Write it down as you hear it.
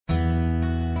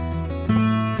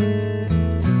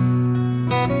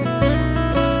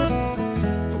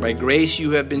by grace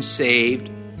you have been saved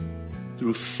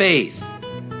through faith,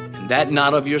 and that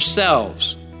not of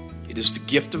yourselves. It is the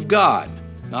gift of God,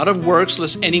 not of works,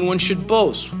 lest anyone should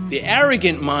boast. The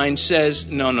arrogant mind says,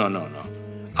 no.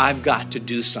 I've got to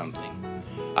do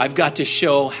something. I've got to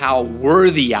show how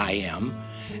worthy I am.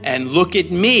 And look at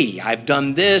me. I've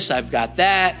done this, I've got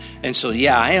that. And so,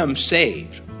 I am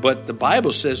saved. But the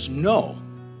Bible says, no,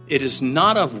 it is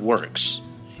not of works.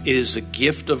 It is a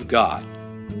gift of God.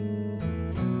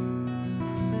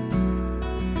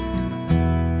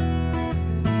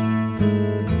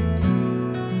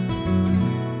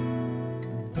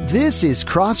 This is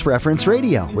Cross Reference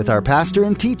Radio with our pastor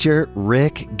and teacher,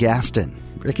 Rick Gaston.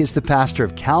 Rick is the pastor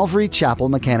of Calvary Chapel,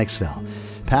 Mechanicsville.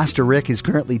 Pastor Rick is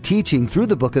currently teaching through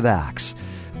the book of Acts.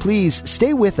 Please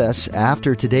stay with us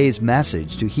after today's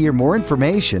message to hear more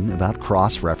information about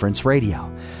Cross Reference Radio,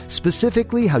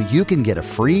 specifically how you can get a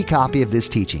free copy of this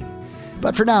teaching.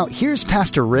 But for now, here's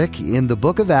Pastor Rick in the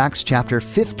book of Acts, chapter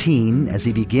 15, as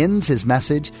he begins his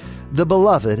message, The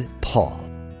Beloved Paul.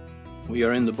 We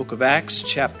are in the book of Acts,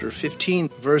 chapter 15,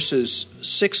 verses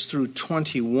 6 through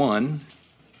 21.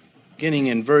 Beginning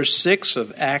in verse 6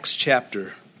 of Acts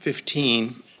chapter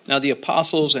 15. Now the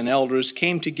apostles and elders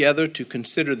came together to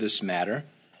consider this matter.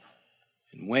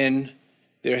 And when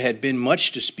there had been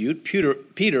much dispute,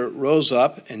 Peter rose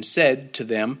up and said to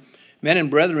them, Men and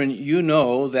brethren, you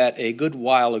know that a good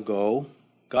while ago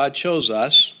God chose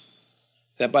us,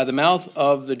 that by the mouth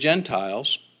of the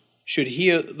Gentiles should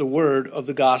hear the word of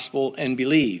the gospel and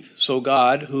believe. So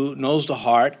God, who knows the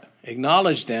heart,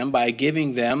 acknowledged them by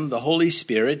giving them the Holy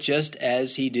Spirit just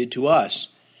as he did to us,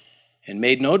 and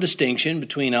made no distinction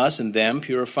between us and them,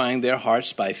 purifying their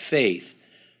hearts by faith.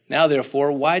 Now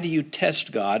therefore, why do you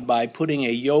test God by putting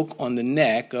a yoke on the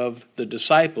neck of the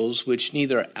disciples which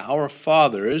neither our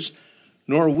fathers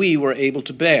nor we were able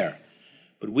to bear?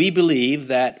 But we believe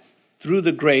that through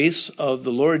the grace of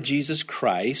the Lord Jesus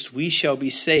Christ, we shall be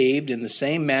saved in the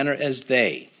same manner as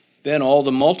they. Then all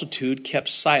the multitude kept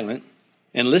silent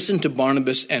and listened to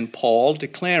Barnabas and Paul,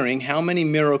 declaring how many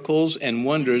miracles and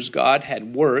wonders God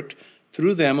had worked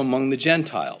through them among the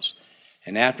Gentiles.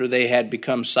 And after they had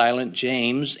become silent,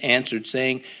 James answered,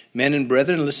 saying, Men and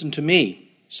brethren, listen to me.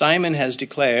 Simon has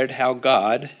declared how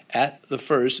God at the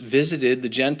first visited the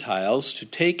Gentiles to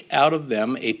take out of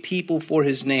them a people for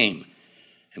his name.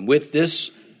 And with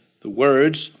this, the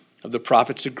words of the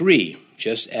prophets agree,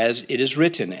 just as it is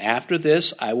written, After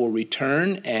this I will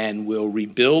return and will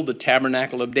rebuild the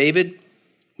tabernacle of David,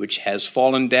 which has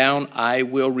fallen down. I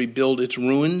will rebuild its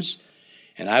ruins,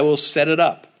 and I will set it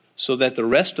up, so that the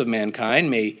rest of mankind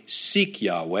may seek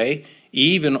Yahweh,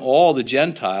 even all the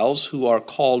Gentiles who are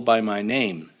called by my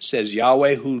name, says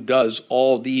Yahweh, who does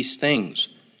all these things.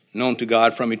 Known to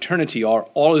God from eternity are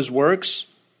all his works.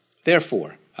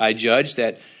 Therefore, I judge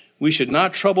that we should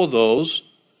not trouble those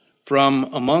from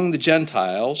among the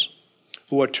Gentiles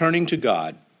who are turning to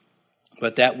God,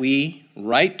 but that we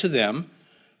write to them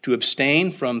to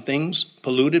abstain from things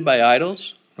polluted by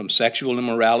idols, from sexual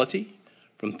immorality,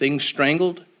 from things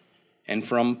strangled, and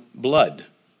from blood.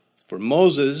 For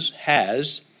Moses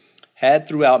has had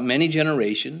throughout many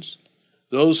generations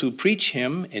those who preach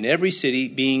him in every city,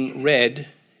 being read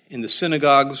in the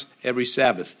synagogues every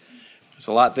Sabbath. There's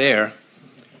a lot there,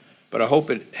 but I hope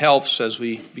it helps as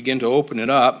we begin to open it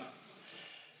up.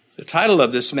 The title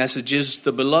of this message is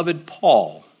The Beloved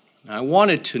Paul. I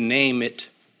wanted to name it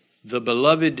The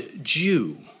Beloved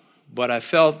Jew, but I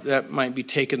felt that might be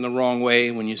taken the wrong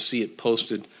way when you see it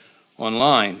posted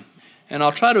online. And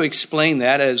I'll try to explain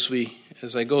that as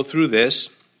I go through this.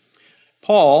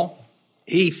 Paul,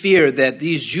 he feared that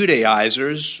these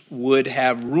Judaizers would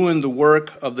have ruined the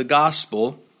work of the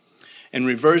gospel and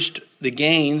reversed the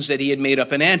gains that he had made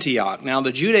up in Antioch. Now,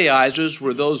 the Judaizers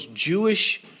were those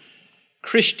Jewish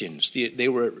Christians. They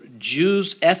were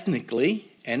Jews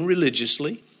ethnically and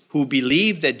religiously who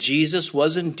believed that Jesus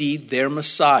was indeed their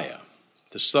Messiah,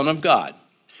 the Son of God.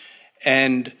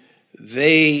 And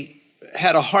they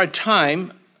had a hard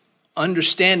time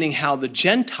understanding how the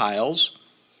Gentiles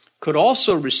could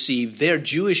also receive their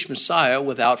Jewish Messiah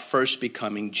without first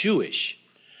becoming Jewish.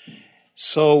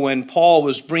 So when Paul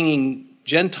was bringing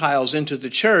Gentiles into the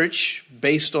church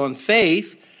based on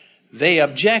faith, they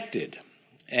objected.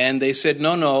 And they said,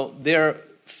 no, their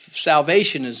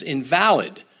salvation is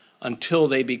invalid until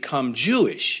they become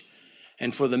Jewish.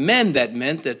 And for the men, that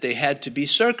meant that they had to be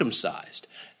circumcised.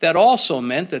 That also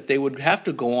meant that they would have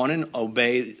to go on and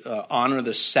honor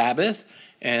the Sabbath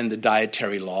and the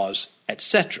dietary laws,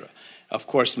 etc. Of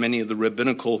course, many of the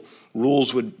rabbinical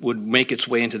rules would make its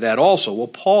way into that also. Well,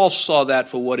 Paul saw that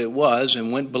for what it was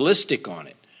and went ballistic on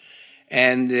it.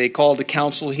 And they called a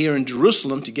council here in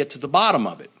Jerusalem to get to the bottom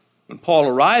of it. When Paul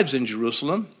arrives in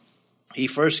Jerusalem, he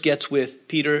first gets with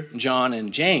Peter, John,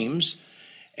 and James,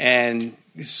 and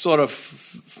sort of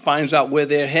finds out where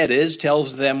their head is,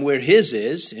 tells them where his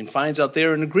is, and finds out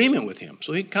they're in agreement with him.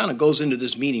 So he kind of goes into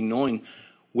this meeting knowing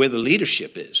where the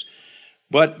leadership is.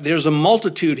 But there's a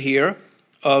multitude here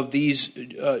of these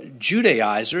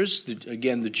Judaizers,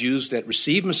 again, the Jews that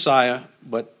receive Messiah,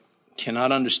 but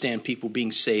cannot understand people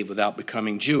being saved without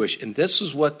becoming Jewish. And this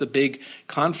is what the big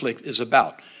conflict is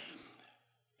about.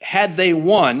 Had they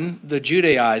won, the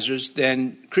Judaizers,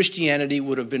 then Christianity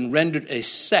would have been rendered a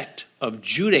sect of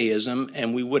Judaism,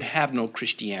 and we would have no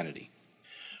Christianity.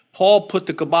 Paul put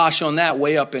the kibosh on that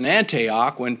way up in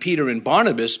Antioch when Peter and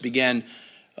Barnabas began,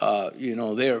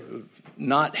 they're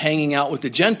not hanging out with the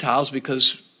Gentiles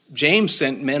because James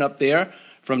sent men up there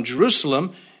from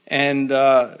Jerusalem, and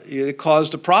it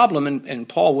caused a problem, and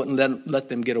Paul wouldn't let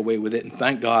them get away with it, and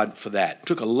thank God for that. It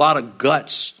took a lot of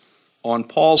guts on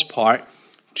Paul's part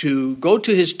to go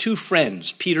to his two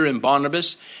friends, Peter and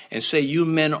Barnabas, and say, you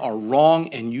men are wrong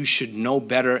and you should know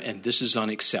better and this is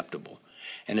unacceptable.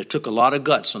 And it took a lot of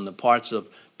guts on the parts of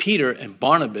Peter and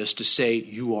Barnabas to say,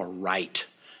 you are right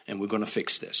and we're going to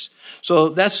fix this. So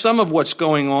that's some of what's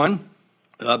going on.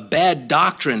 Bad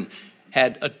doctrine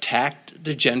had attacked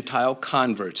the Gentile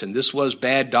converts, and this was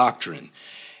bad doctrine.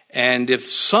 And if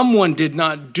someone did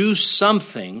not do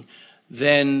something,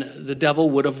 then the devil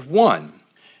would have won.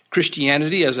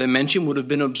 Christianity, as I mentioned, would have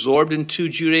been absorbed into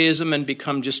Judaism and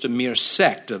become just a mere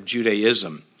sect of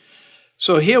Judaism.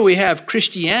 So here we have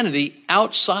Christianity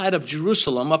outside of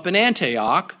Jerusalem, up in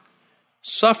Antioch,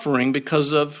 suffering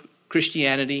because of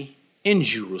Christianity in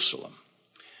Jerusalem.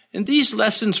 And these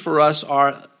lessons for us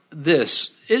are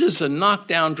this. It is a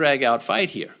knockdown, drag-out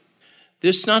fight here.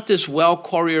 There's not this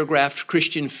well-choreographed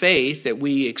Christian faith that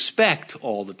we expect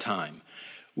all the time.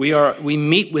 We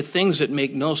meet with things that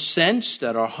make no sense,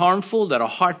 that are harmful, that are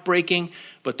heartbreaking,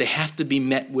 but they have to be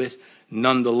met with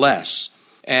nonetheless.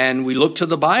 And we look to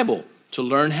the Bible to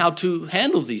learn how to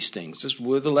handle these things. This is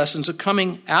where the lessons are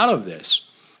coming out of this.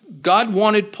 God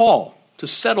wanted Paul to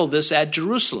settle this at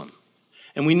Jerusalem.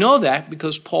 And we know that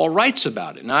because Paul writes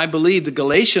about it. And I believe the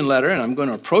Galatian letter, and I'm going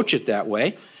to approach it that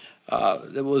way,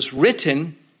 that was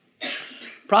written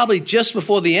probably just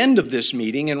before the end of this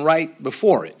meeting and right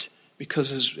before it.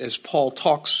 Because as Paul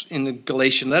talks in the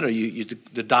Galatian letter,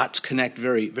 the dots connect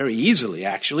very, very easily,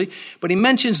 actually. But he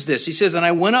mentions this. He says, and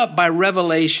I went up by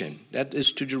revelation, that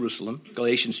is to Jerusalem,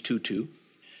 Galatians 2:2,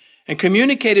 and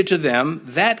communicated to them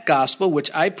that gospel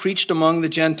which I preached among the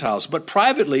Gentiles, but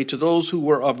privately to those who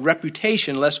were of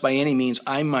reputation, lest by any means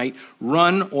I might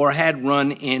run or had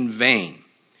run in vain.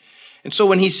 And so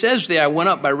when he says there, I went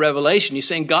up by revelation, he's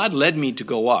saying God led me to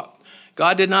go up.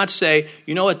 God did not say,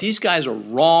 you know what, these guys are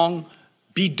wrong,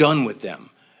 be done with them.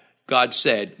 God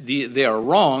said, they are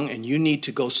wrong and you need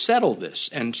to go settle this.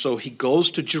 And so he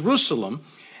goes to Jerusalem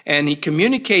and he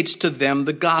communicates to them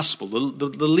the gospel,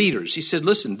 the leaders. He said,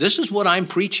 listen, this is what I'm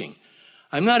preaching.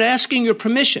 I'm not asking your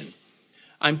permission.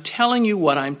 I'm telling you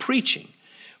what I'm preaching.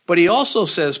 But he also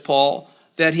says, Paul,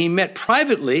 that he met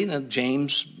privately,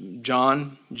 James,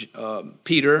 John,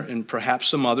 Peter, and perhaps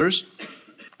some others.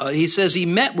 He says he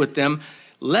met with them,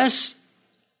 lest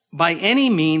by any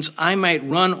means I might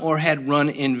run or had run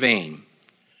in vain.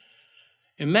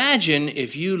 Imagine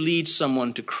if you lead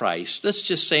someone to Christ, let's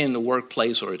just say in the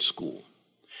workplace or at school,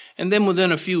 and then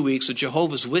within a few weeks a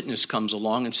Jehovah's Witness comes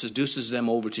along and seduces them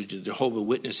over to the Jehovah's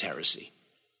Witness heresy.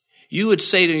 You would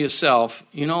say to yourself,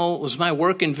 was my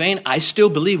work in vain? I still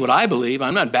believe what I believe.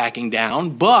 I'm not backing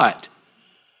down, but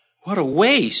what a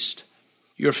waste.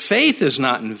 Your faith is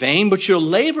not in vain, but your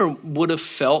labor would have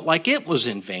felt like it was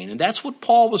in vain. And that's what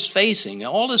Paul was facing.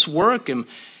 All this work, am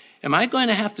I going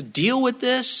to have to deal with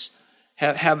this?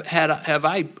 Have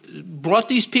I brought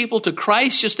these people to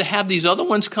Christ just to have these other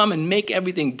ones come and make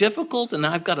everything difficult, and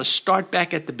I've got to start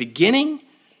back at the beginning?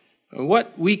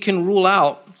 What we can rule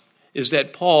out is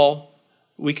that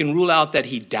we can rule out that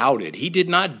he doubted. He did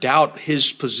not doubt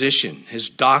his position,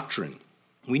 his doctrine.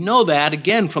 We know that,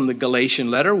 again, from the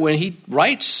Galatian letter when he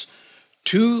writes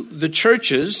to the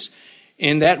churches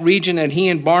in that region that he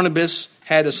and Barnabas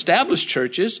had established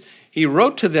churches. He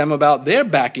wrote to them about their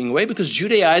backing away because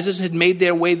Judaizers had made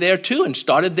their way there too and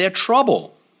started their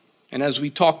trouble. And as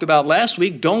we talked about last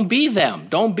week, don't be them.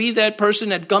 Don't be that person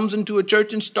that comes into a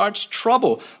church and starts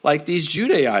trouble like these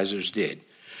Judaizers did.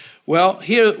 Well,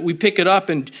 here we pick it up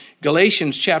in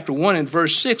Galatians chapter 1 and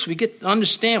verse 6. We get to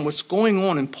understand what's going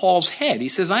on in Paul's head. He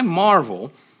says, I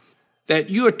marvel that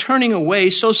you are turning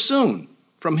away so soon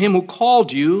from him who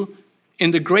called you in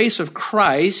the grace of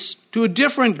Christ to a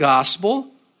different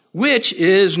gospel, which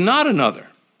is not another.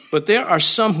 But there are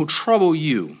some who trouble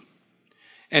you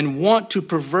and want to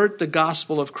pervert the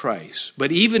gospel of Christ.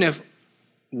 But even if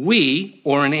we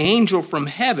or an angel from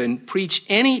heaven preach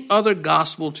any other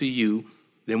gospel to you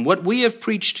than what we have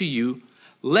preached to you,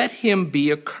 let him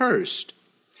be accursed,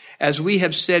 as we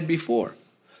have said before.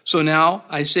 So now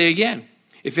I say again,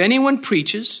 if anyone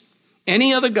preaches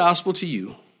any other gospel to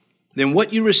you than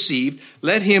what you received,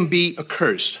 let him be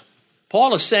accursed.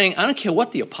 Paul is saying, I don't care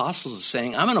what the apostles are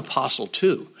saying, I'm an apostle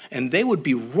too. And they would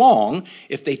be wrong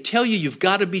if they tell you you've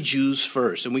got to be Jews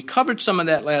first. And we covered some of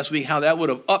that last week, how that would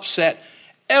have upset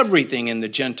everything in the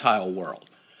Gentile world.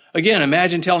 Again,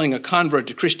 imagine telling a convert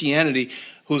to Christianity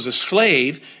who's a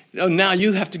slave, now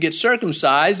you have to get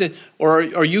circumcised or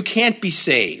you can't be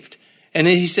saved. And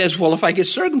then he says, well, if I get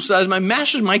circumcised, my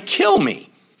masters might kill me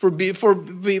for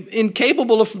being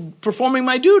incapable of performing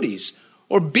my duties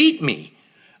or beat me.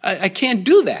 I can't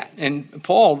do that. And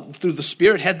Paul, through the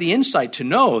Spirit, had the insight to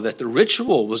know that the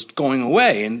ritual was going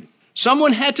away. And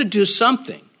someone had to do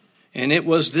something. And it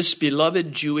was this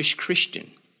beloved Jewish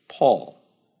Christian, Paul.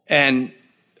 And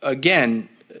again,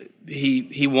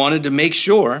 he wanted to make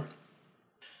sure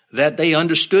that they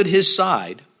understood his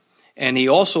side. And he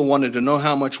also wanted to know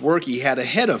how much work he had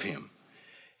ahead of him.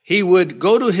 He would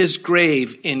go to his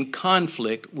grave in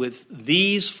conflict with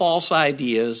these false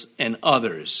ideas and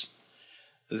others.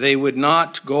 They would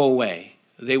not go away.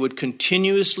 They would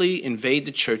continuously invade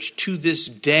the church to this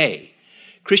day.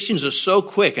 Christians are so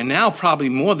quick, and now probably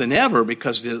more than ever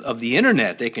because of the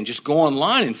internet, they can just go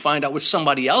online and find out what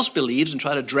somebody else believes and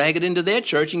try to drag it into their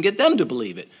church and get them to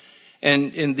believe it.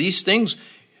 And in these things,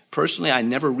 personally, I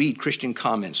never read Christian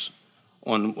comments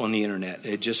on the internet.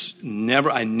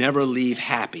 I never leave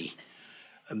happy.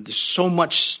 There's so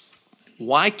much.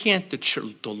 Why can't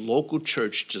the local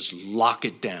church just lock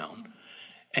it down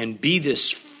and be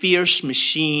this fierce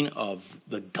machine of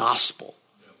the gospel?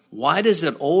 Why does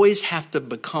it always have to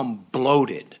become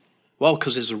bloated? Well,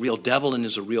 because there's a real devil and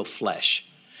there's a real flesh.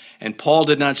 And Paul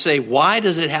did not say, why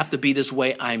does it have to be this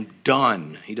way? I'm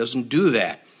done. He doesn't do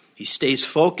that. He stays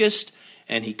focused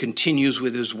and he continues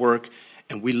with his work,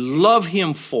 and we love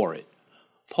him for it.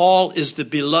 Paul is the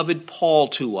beloved Paul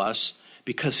to us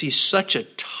because he's such a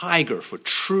tiger for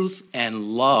truth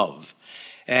and love.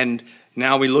 And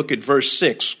now we look at verse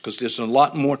 6, because there's a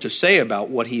lot more to say about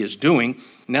what he is doing.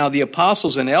 Now the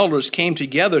apostles and elders came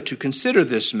together to consider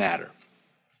this matter.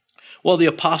 Well, the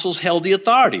apostles held the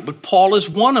authority, but Paul is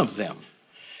one of them.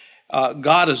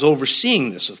 God is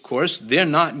overseeing this, of course. They're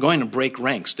not going to break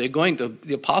ranks. The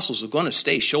apostles are going to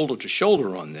stay shoulder to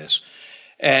shoulder on this.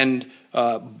 And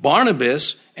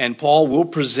Barnabas and Paul will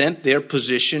present their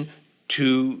position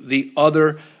to the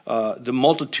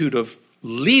multitude of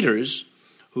leaders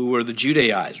who were the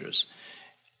Judaizers,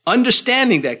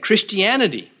 understanding that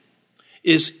Christianity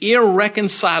is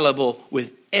irreconcilable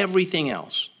with everything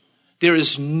else. There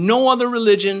is no other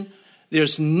religion.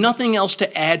 There's nothing else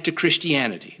to add to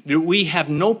Christianity. We have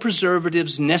no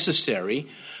preservatives necessary.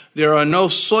 There are no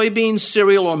soybean,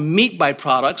 cereal, or meat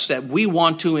byproducts that we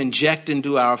want to inject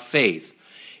into our faith.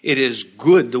 It is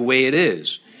good the way it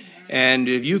is. And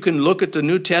if you can look at the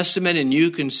New Testament and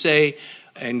you can say,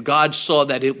 and God saw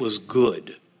that it was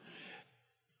good.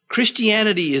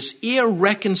 Christianity is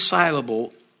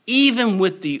irreconcilable even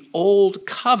with the old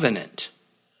covenant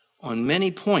on many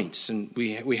points. And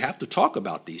we have to talk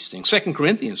about these things. 2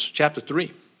 Corinthians chapter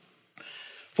 3.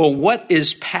 For what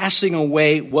is passing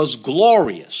away was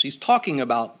glorious. He's talking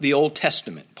about the Old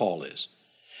Testament, Paul is.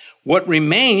 What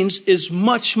remains is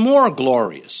much more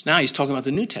glorious. Now he's talking about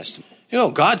the New Testament.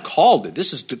 God called it.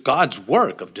 This is God's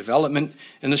work of development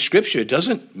in the Scripture. It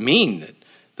doesn't mean that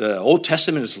the Old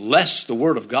Testament is less the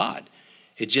Word of God.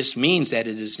 It just means that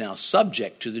it is now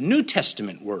subject to the New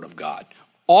Testament Word of God,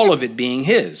 all of it being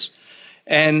His.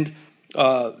 And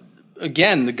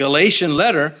again, the Galatian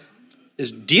letter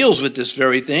deals with this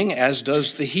very thing, as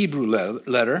does the Hebrew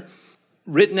letter,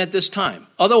 written at this time.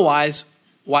 Otherwise,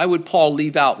 why would Paul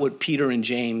leave out what Peter and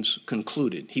James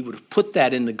concluded? He would have put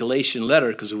that in the Galatian letter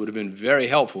because it would have been very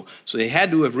helpful. So they had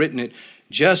to have written it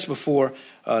just before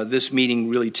this meeting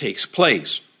really takes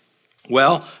place.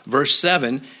 Well, verse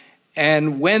 7,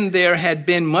 and when there had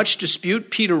been much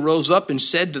dispute, Peter rose up and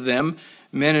said to them,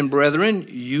 men and brethren,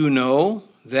 you know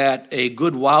that a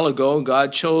good while ago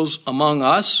God chose among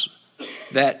us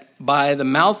that by the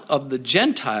mouth of the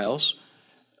Gentiles,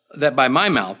 that by my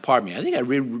mouth, I think I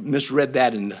misread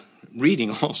that in the reading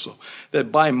also,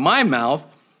 that by my mouth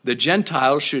the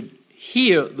Gentiles should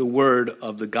hear the word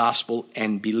of the gospel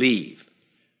and believe.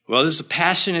 Well, there's a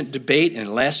passionate debate, and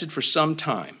it lasted for some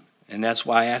time. And that's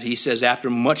why he says, after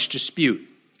much dispute,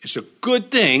 it's a good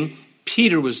thing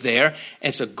Peter was there, and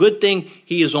it's a good thing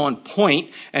he is on point,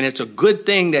 and it's a good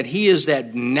thing that he is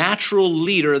that natural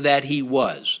leader that he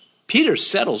was. Peter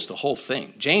settles the whole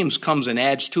thing. James comes and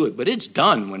adds to it, but it's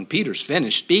done when Peter's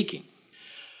finished speaking.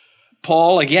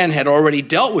 Paul, again, had already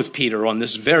dealt with Peter on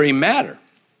this very matter.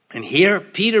 And here,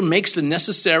 Peter makes the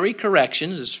necessary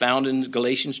corrections, as found in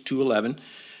Galatians 2:11,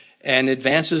 and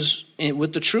advances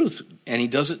with the truth. And he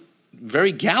does it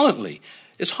very gallantly.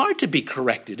 It's hard to be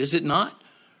corrected, is it not?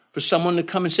 For someone to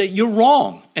come and say, you're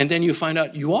wrong, and then you find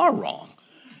out you are wrong.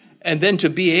 And then to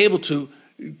be able to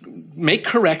make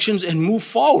corrections and move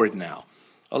forward now.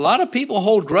 A lot of people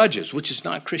hold grudges, which is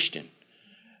not Christian.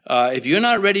 If you're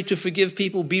not ready to forgive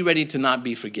people, be ready to not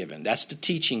be forgiven. That's the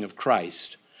teaching of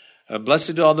Christ.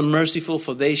 Blessed are the merciful,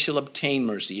 for they shall obtain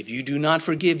mercy. If you do not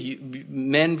forgive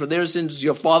men for their sins,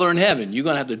 your Father in heaven, you're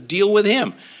going to have to deal with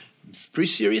him. Pretty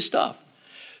serious stuff.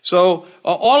 So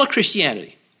all of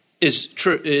Christianity is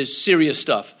serious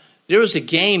stuff. There was a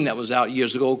game that was out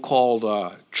years ago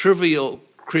called Trivial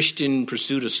Christian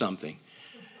Pursuit of something.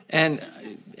 And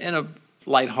in a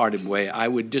lighthearted way, I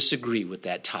would disagree with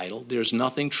that title. There's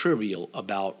nothing trivial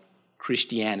about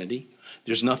Christianity.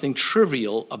 There's nothing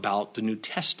trivial about the New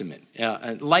Testament.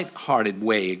 A lighthearted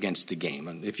way against the game.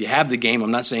 And if you have the game,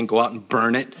 I'm not saying go out and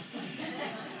burn it.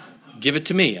 Give it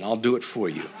to me and I'll do it for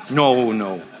you.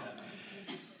 No.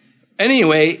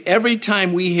 Anyway, every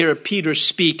time we hear Peter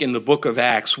speak in the book of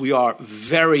Acts, we are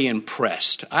very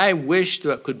impressed. I wish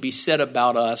that could be said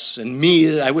about us and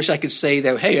me. I wish I could say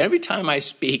that, hey, every time I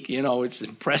speak, it's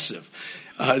impressive.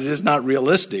 It is not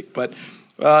realistic, but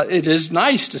it is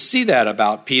nice to see that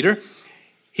about Peter.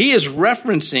 He is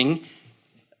referencing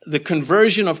the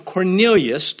conversion of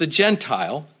Cornelius, the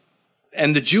Gentile,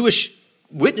 and the Jewish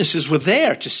witnesses were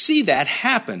there to see that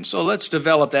happen. So let's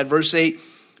develop that. Verse 8,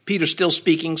 Peter still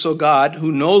speaking, so God,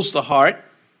 who knows the heart,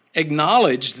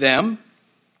 acknowledged them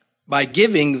by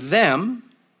giving them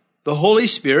the Holy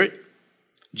Spirit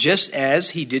just as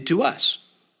he did to us.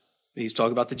 He's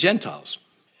talking about the Gentiles.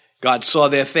 God saw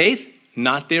their faith,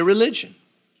 not their religion.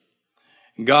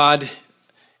 God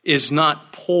is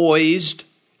not poised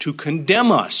to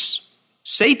condemn us.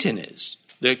 Satan is,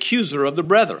 the accuser of the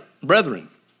brethren.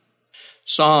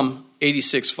 Psalm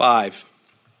 86:5,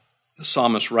 the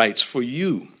psalmist writes, for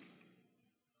you,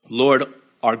 Lord,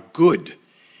 are good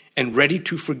and ready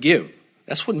to forgive.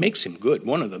 That's what makes him good,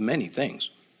 one of the many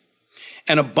things.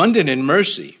 And abundant in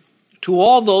mercy to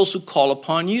all those who call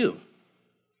upon you.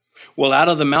 Well, out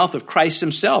of the mouth of Christ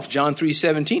himself, John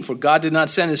 3:17, for God did not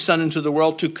send his Son into the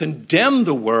world to condemn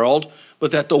the world,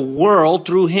 but that the world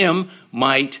through him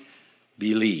might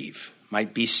believe,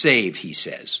 might be saved, he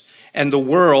says. And the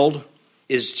world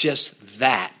is just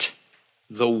that,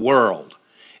 the world.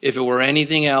 If it were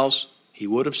anything else, he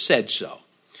would have said so.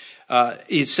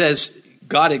 It says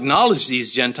God acknowledged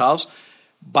these Gentiles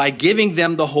by giving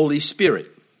them the Holy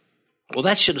Spirit. Well,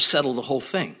 that should have settled the whole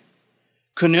thing.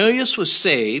 Cornelius was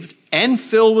saved and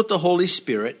filled with the Holy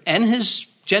Spirit and his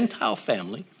Gentile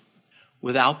family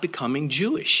without becoming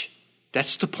Jewish.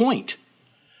 That's the point.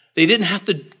 They didn't have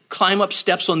to climb up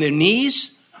steps on their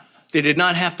knees. They did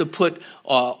not have to put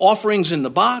offerings in the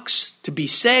box to be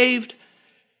saved.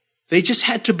 They just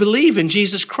had to believe in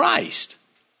Jesus Christ.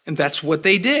 And that's what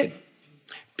they did.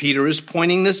 Peter is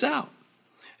pointing this out.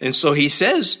 And so he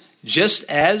says, just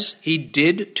as he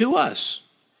did to us.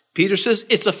 Peter says,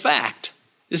 it's a fact.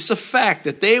 It's a fact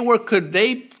that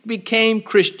they became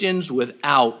Christians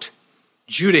without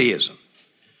Judaism.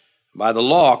 By the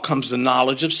law comes the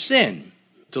knowledge of sin.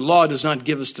 The law does not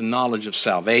give us the knowledge of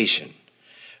salvation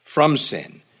from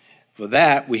sin. For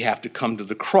that, we have to come to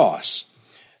the cross.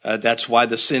 That's why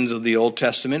the sins of the Old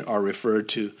Testament are referred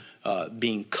to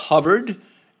being covered,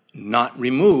 not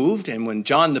removed. And when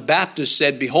John the Baptist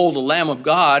said, behold, the Lamb of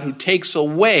God who takes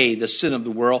away the sin of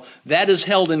the world, that is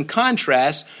held in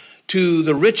contrast to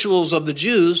the rituals of the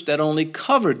Jews that only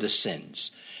covered the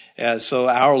sins. So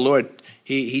our Lord,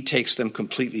 he takes them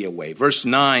completely away. Verse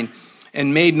 9,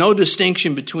 and made no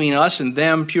distinction between us and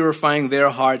them, purifying their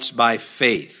hearts by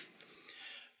faith.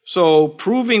 So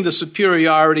proving the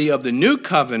superiority of the new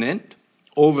covenant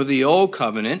over the old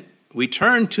covenant, we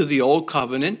turn to the old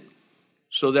covenant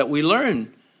so that we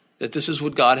learn that this is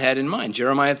what God had in mind.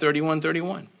 Jeremiah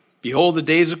 31:31. Behold, the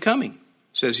days are coming,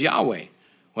 says Yahweh,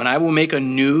 when I will make a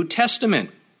new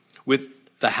testament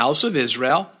with the house of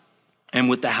Israel and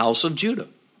with the house of Judah.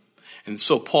 And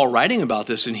so Paul, writing about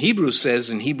this in Hebrews,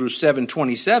 says in Hebrews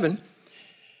 7:27,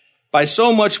 by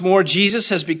so much more Jesus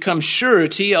has become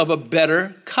surety of a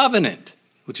better covenant,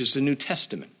 which is the New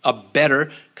Testament, a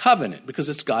better covenant, because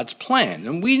it's God's plan.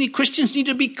 And Christians need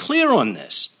to be clear on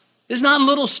this. It's not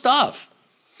little stuff.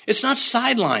 It's not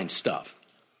sideline stuff.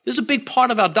 This is a big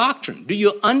part of our doctrine. Do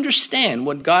you understand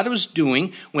what God was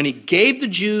doing when he gave the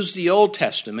Jews the Old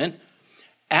Testament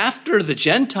after the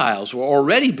Gentiles were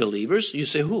already believers? You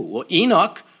say, who? Well,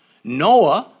 Enoch,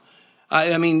 Noah.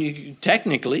 I mean,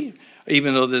 technically,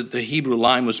 even though the Hebrew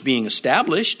line was being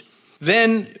established.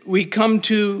 Then we come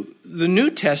to the New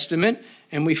Testament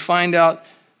and we find out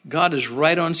God is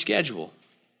right on schedule.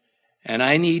 And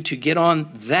I need to get on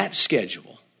that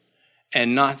schedule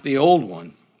and not the old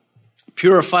one,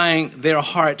 purifying their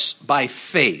hearts by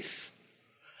faith.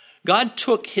 God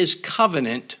took his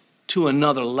covenant to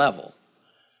another level.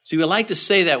 See, we like to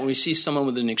say that when we see someone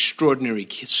with an extraordinary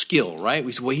skill, right?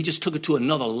 We say, well, he just took it to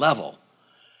another level.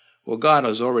 Well, God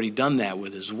has already done that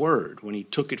with his word. When he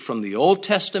took it from the Old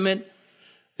Testament,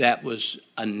 that was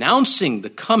announcing the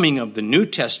coming of the New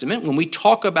Testament. When we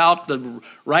talk about the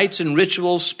rites and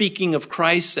rituals, speaking of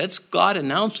Christ, that's God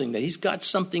announcing that he's got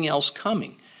something else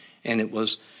coming. And it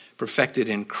was perfected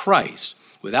in Christ.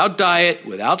 Without diet,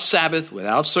 without Sabbath,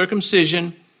 without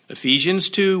circumcision.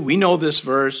 Ephesians 2, we know this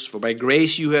verse, for by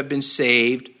grace you have been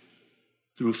saved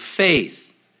through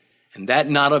faith, and that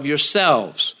not of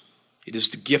yourselves. It is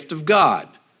the gift of God,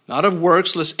 not of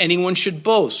works, lest anyone should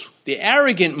boast. The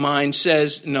arrogant mind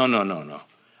says, no.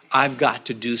 I've got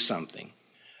to do something.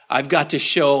 I've got to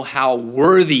show how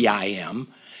worthy I am.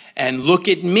 And look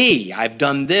at me. I've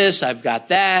done this, I've got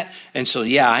that. And so,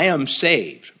 yeah, I am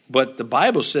saved. But the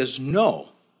Bible says, no,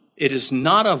 it is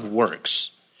not of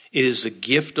works. It is a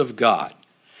gift of God.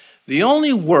 The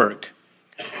only work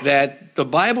that the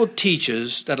Bible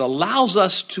teaches that allows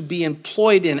us to be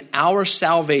employed in our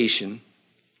salvation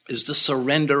is the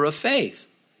surrender of faith.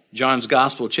 John's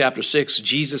Gospel, chapter 6,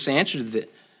 Jesus answered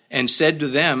and said to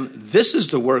them, this is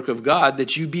the work of God,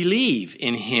 that you believe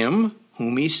in him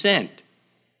whom he sent.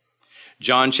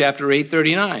 John chapter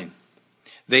 8:39.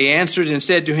 They answered and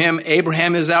said to him,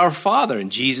 Abraham is our father.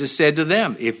 And Jesus said to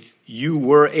them, if you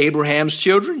were Abraham's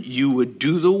children, you would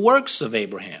do the works of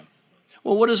Abraham.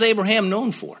 Well, what is Abraham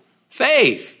known for?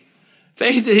 Faith.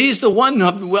 Faith, he's the one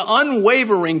of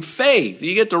unwavering faith.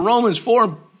 You get to Romans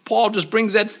 4, Paul just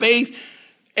brings that faith.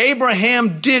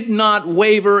 Abraham did not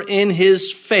waver in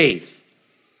his faith.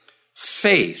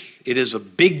 Faith, it is a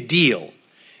big deal.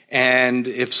 And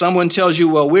if someone tells you,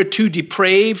 well, we're too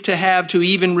depraved to have to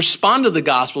even respond to the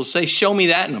gospel, say, show me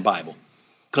that in the Bible,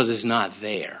 because it's not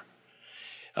there.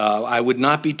 I would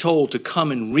not be told to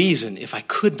come and reason if I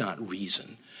could not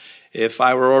reason. If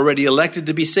I were already elected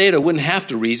to be saved, I wouldn't have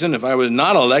to reason. If I was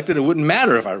not elected, it wouldn't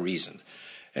matter if I reasoned.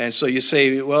 And so you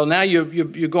say, well, now you're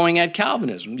going at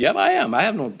Calvinism. Yep, I am. I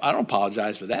don't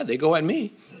apologize for that. They go at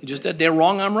me. Just that they're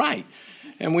wrong, I'm right.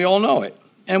 And we all know it.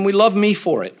 And we love me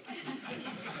for it.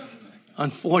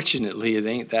 Unfortunately, it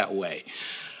ain't that way.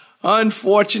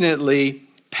 Unfortunately,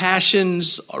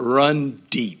 passions run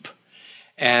deep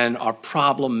and are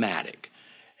problematic.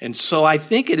 And so I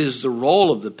think it is the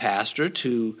role of the pastor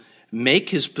to make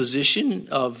his position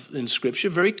in Scripture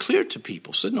very clear to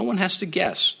people so no one has to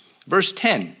guess. Verse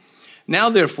 10,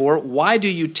 now therefore, why do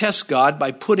you test God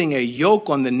by putting a yoke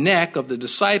on the neck of the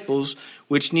disciples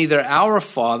which neither our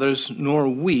fathers nor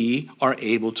we are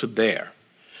able to bear?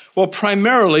 Well,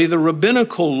 primarily the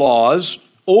rabbinical laws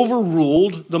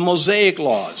overruled the Mosaic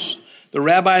laws. The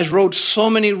rabbis wrote so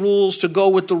many rules to go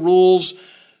with the rules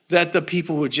that the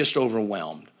people were just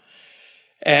overwhelmed.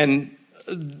 And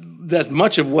that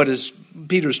much of what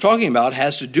Peter's talking about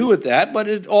has to do with that, but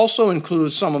it also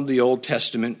includes some of the Old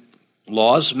Testament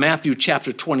laws. Matthew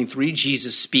chapter 23,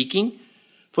 Jesus speaking,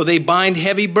 for they bind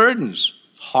heavy burdens,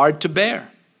 hard to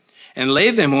bear, and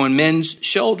lay them on men's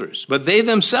shoulders, but they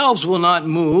themselves will not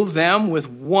move them with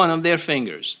one of their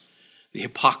fingers. The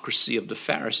hypocrisy of the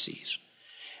Pharisees.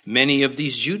 Many of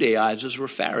these Judaizers were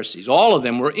Pharisees. All of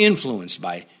them were influenced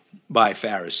by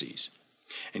Pharisees.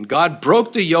 And God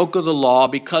broke the yoke of the law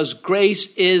because grace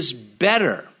is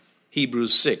better.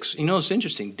 Hebrews 6. You know, it's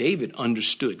interesting. David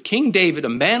understood. King David, a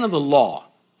man of the law,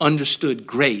 understood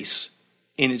grace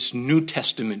in its New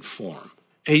Testament form.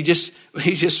 He just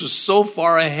was so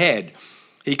far ahead.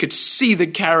 He could see the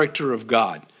character of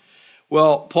God.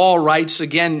 Well, Paul writes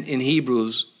again in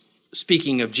Hebrews,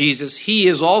 speaking of Jesus, he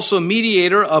is also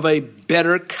mediator of a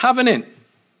better covenant,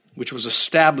 which was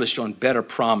established on better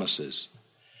promises.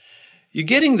 You're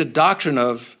getting the doctrine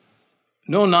of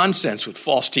no nonsense with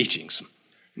false teachings.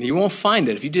 And you won't find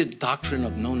it. If you did doctrine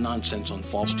of no nonsense on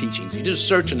false teachings, you did a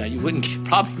search on that, you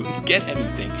probably wouldn't get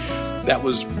anything that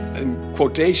was in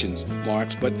quotations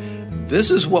marks. But this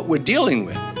is what we're dealing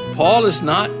with. Paul is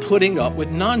not putting up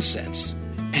with nonsense.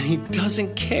 And he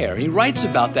doesn't care. He writes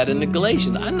about that in the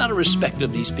Galatians. I'm not a respecter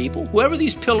of these people. Whoever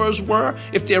these pillars were,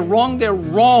 if they're wrong, they're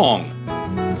wrong.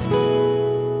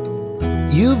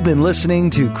 You've been listening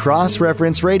to Cross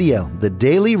Reference Radio, the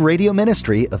daily radio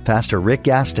ministry of Pastor Rick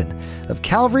Gaston of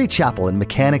Calvary Chapel in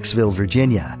Mechanicsville,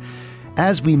 Virginia.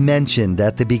 As we mentioned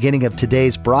at the beginning of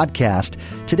today's broadcast,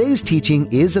 today's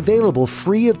teaching is available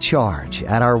free of charge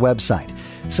at our website.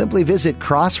 Simply visit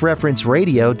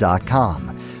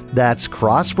crossreferenceradio.com. That's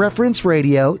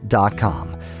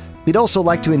crossreferenceradio.com. We'd also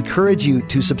like to encourage you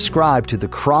to subscribe to the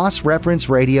Cross Reference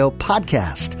Radio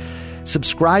podcast.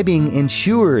 Subscribing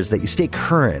ensures that you stay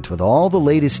current with all the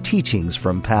latest teachings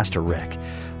from Pastor Rick.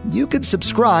 You can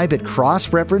subscribe at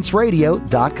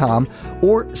crossreferenceradio.com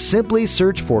or simply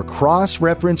search for Cross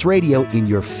Reference Radio in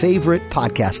your favorite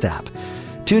podcast app.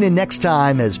 Tune in next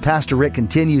time as Pastor Rick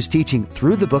continues teaching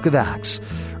through the book of Acts,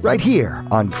 right here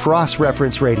on Cross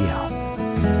Reference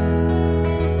Radio.